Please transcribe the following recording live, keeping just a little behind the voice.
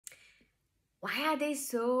Why are there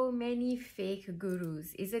so many fake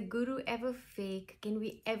gurus? Is a guru ever fake? Can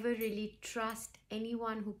we ever really trust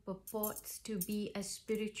anyone who purports to be a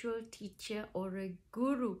spiritual teacher or a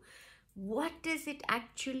guru? What does it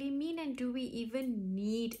actually mean, and do we even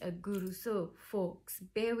need a guru? So, folks,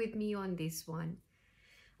 bear with me on this one.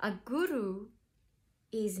 A guru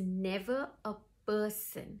is never a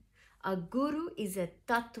person. A guru is a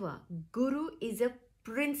tattva. Guru is a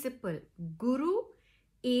principle. Guru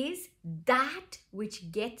is that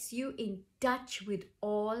which gets you in touch with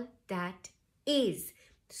all that is.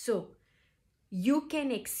 So you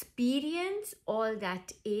can experience all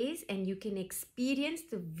that is, and you can experience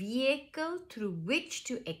the vehicle through which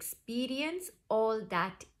to experience all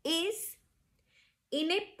that is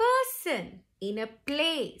in a person, in a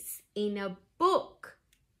place, in a book,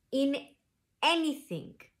 in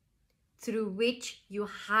anything through which you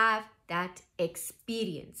have that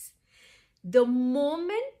experience. The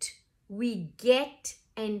moment we get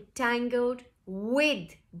entangled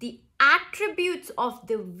with the attributes of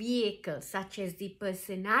the vehicle, such as the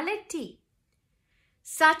personality,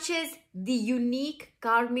 such as the unique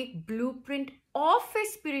karmic blueprint of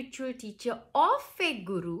a spiritual teacher, of a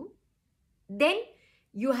guru, then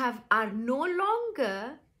you are no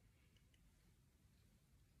longer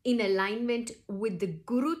in alignment with the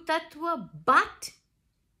Guru Tattva, but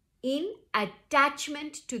in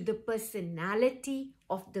attachment to the personality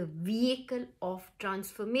of the vehicle of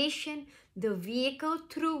transformation, the vehicle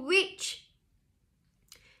through which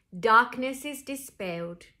darkness is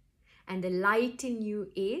dispelled and the light in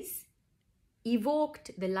you is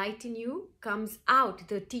evoked. The light in you comes out.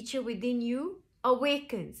 The teacher within you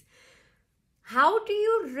awakens. How do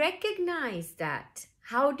you recognize that?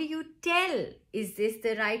 How do you tell, is this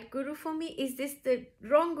the right guru for me? Is this the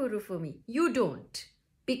wrong guru for me? You don't.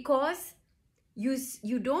 Because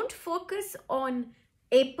you don't focus on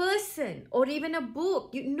a person or even a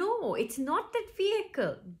book. No, it's not that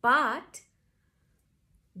vehicle, but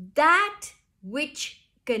that which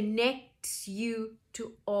connects you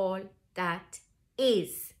to all that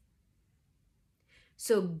is.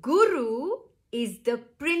 So guru is the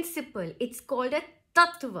principle. It's called a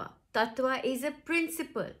tattva. Tattva is a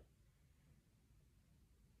principle.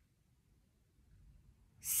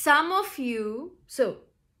 Some of you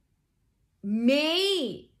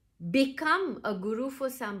may become a guru for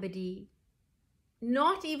somebody,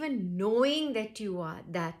 not even knowing that you are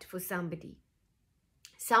that for somebody.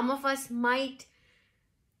 Some of us might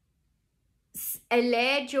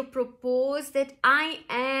allege or propose that I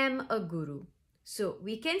am a guru. So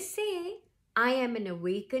we can say, I am an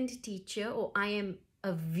awakened teacher, or I am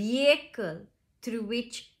a vehicle through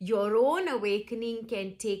which your own awakening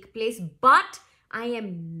can take place, but I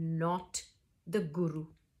am not the guru.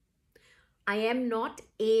 I am not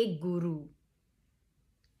a guru,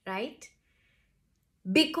 right?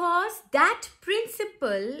 Because that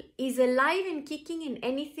principle is alive and kicking in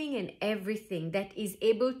anything and everything that is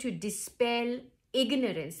able to dispel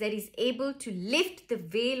ignorance, that is able to lift the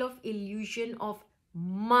veil of illusion of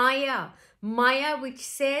Maya. Maya, which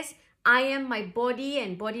says, I am my body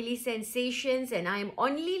and bodily sensations, and I am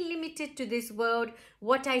only limited to this world.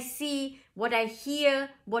 What I see, what I hear,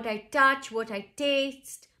 what I touch, what I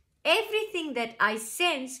taste, everything that I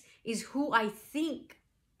sense is who I think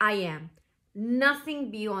I am.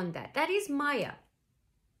 Nothing beyond that. That is Maya.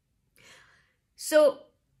 So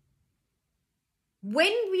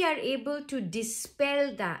when we are able to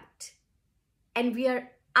dispel that, and we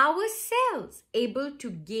are ourselves able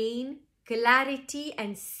to gain clarity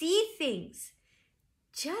and see things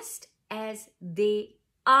just as they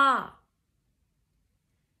are,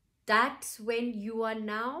 that's when you are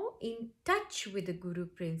now in touch with the Guru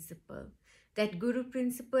principle. That Guru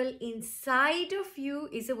principle inside of you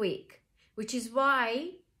is awake, which is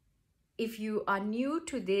why, if you are new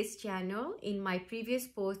to this channel, in my previous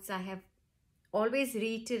posts I have always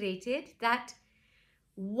reiterated that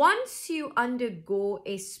once you undergo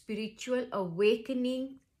a spiritual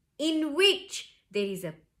awakening in which there is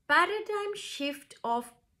a paradigm shift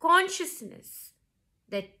of consciousness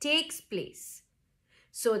that takes place,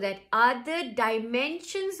 so that other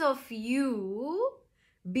dimensions of you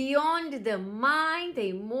beyond the mind, the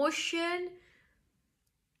emotion,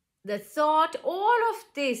 the thought, all of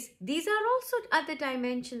this, these are also other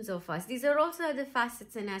dimensions of us. These are also other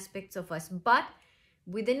facets and aspects of us. But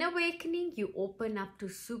with an awakening, you open up to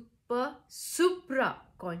supra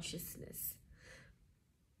consciousness.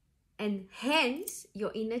 And hence,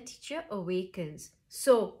 your inner teacher awakens.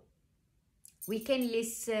 So, we can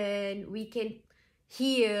listen, we can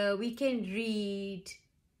hear, we can read,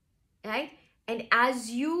 right? And as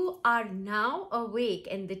you are now awake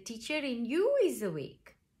and the teacher in you is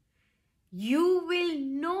awake, you will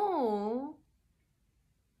know,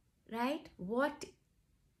 right, what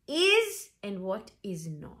is and what is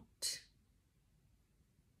not.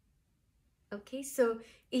 Okay, so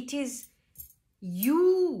it is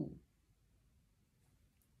you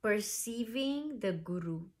perceiving the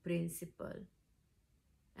Guru principle,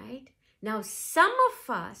 right? Now, some of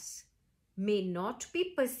us may not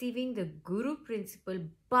be perceiving the Guru principle,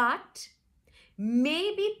 but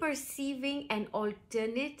may be perceiving an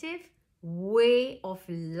alternative way of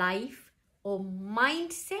life or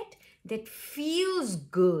mindset that feels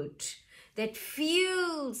good, that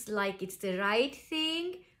feels like it's the right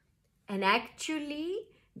thing, and actually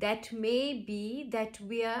that may be that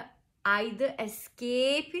we are either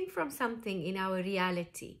escaping from something in our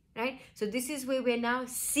reality, right? So this is where we're now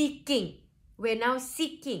seeking.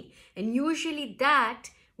 And usually that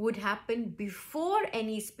would happen before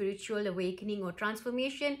any spiritual awakening or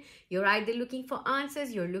transformation. You're either looking for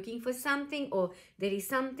answers, you're looking for something, or there is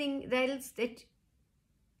something else that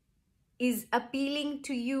is appealing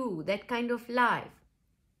to you, that kind of life.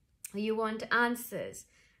 You want answers,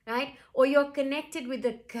 right? Or you're connected with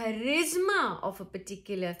the charisma of a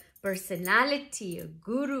particular personality, a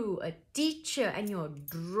guru, a teacher, and you're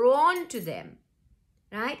drawn to them,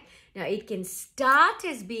 right? Now, it can start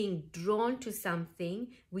as being drawn to something,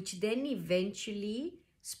 which then eventually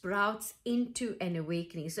sprouts into an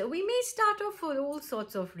awakening. So we may start off for all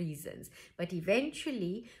sorts of reasons, but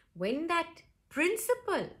eventually, when that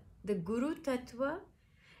principle, the Guru Tattva,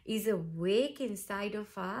 is awake inside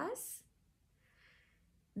of us,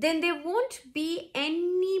 then there won't be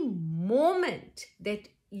any moment that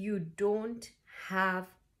you don't have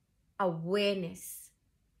awareness,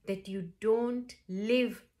 that you don't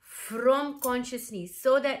live from consciousness,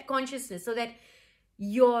 so that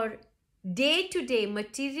your day-to-day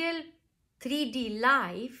material 3D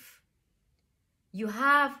life, you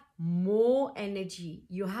have more energy,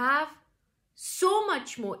 you have so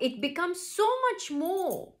much more, it becomes so much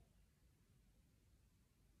more,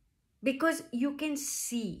 because you can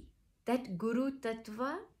see that Guru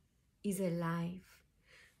Tattva is alive.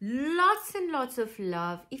 Lots and lots of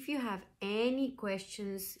love. If you have any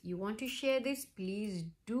questions, you want to share this, please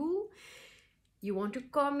do. You want to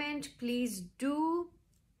comment, please do.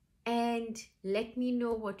 And let me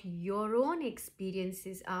know what your own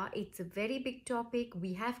experiences are. It's a very big topic.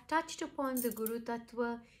 We have touched upon the Guru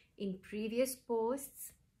Tattva in previous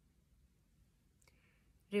posts.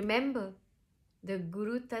 Remember, the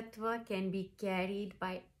Guru Tattva can be carried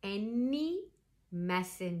by any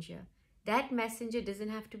messenger. That messenger doesn't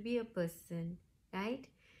have to be a person, right?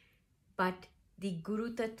 But the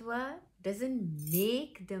Guru Tattva doesn't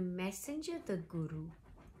make the messenger the Guru.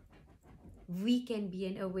 We can be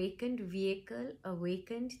an awakened vehicle,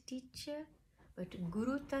 awakened teacher, but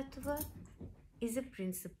Guru Tattva is a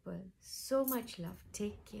principle. So much love.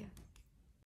 Take care.